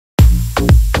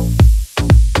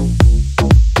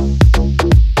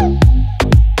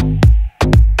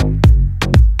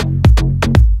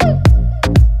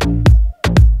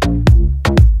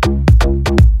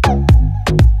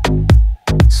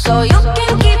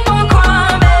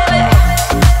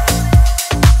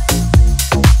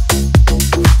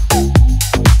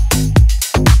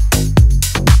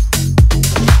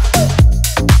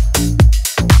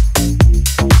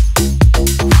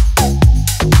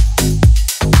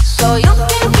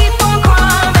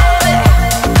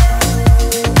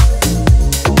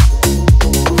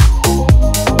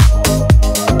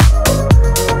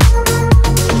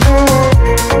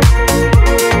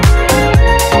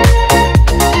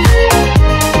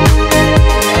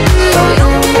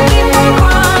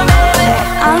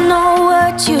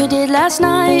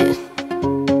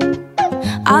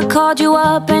called you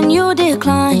up and you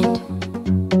declined.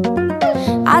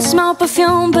 I smell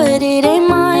perfume but it ain't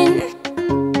mine.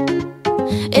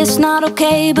 It's not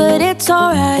okay but it's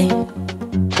alright,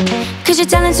 'cause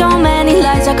you're telling so many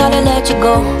lies, I gotta let you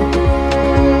go.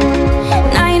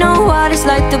 Now you know what it's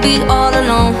like to be all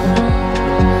alone.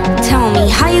 Tell me,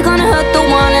 how you gonna hurt the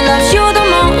one that loves you the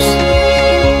most?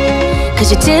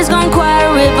 'Cause your tears gon' quiet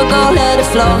a river, go let it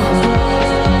flow.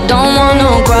 Don't want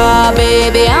no cry,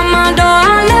 baby, at my door,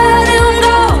 I let him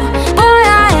go. Boy,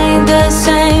 I ain't the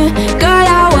same girl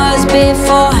I was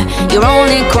before. You're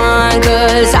only crying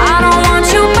 'cause I don't want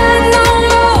you back no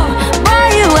more. Boy,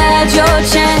 you had your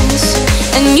chance,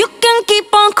 and you can keep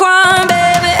on crying,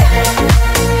 baby.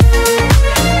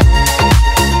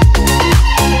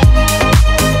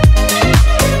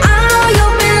 I know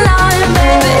you've been lying,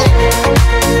 baby.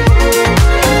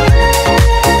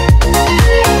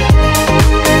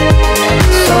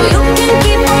 So you can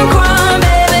keep on crying,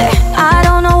 baby. I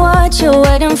don't know what you're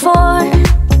waiting for.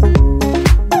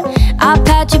 I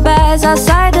pat your bags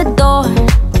outside the door.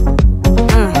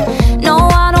 No,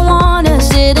 I don't wanna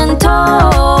sit and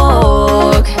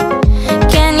talk.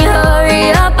 Can you hurry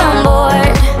up? I'm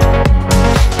bored.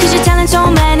 'Cause you're telling so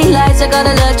many lies, I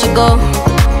gotta let you go.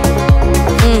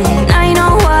 Now you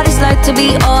know what it's like to be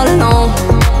all alone.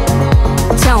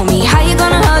 Tell me, how you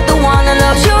gonna hurt the one that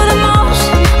loves you the most?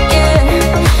 Yeah,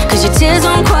 'cause your tears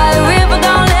don't quiet a river,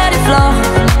 don't let it flow.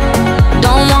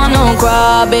 Don't want no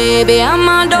cry, baby, at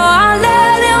my door, I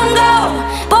let him go.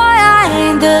 Boy, I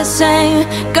ain't the same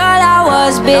girl I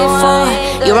was before.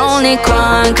 You're only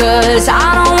crying 'cause I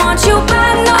don't want you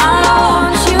back no more.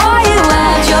 Boy, you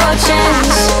had your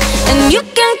chance, and you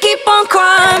can keep on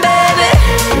crying, baby.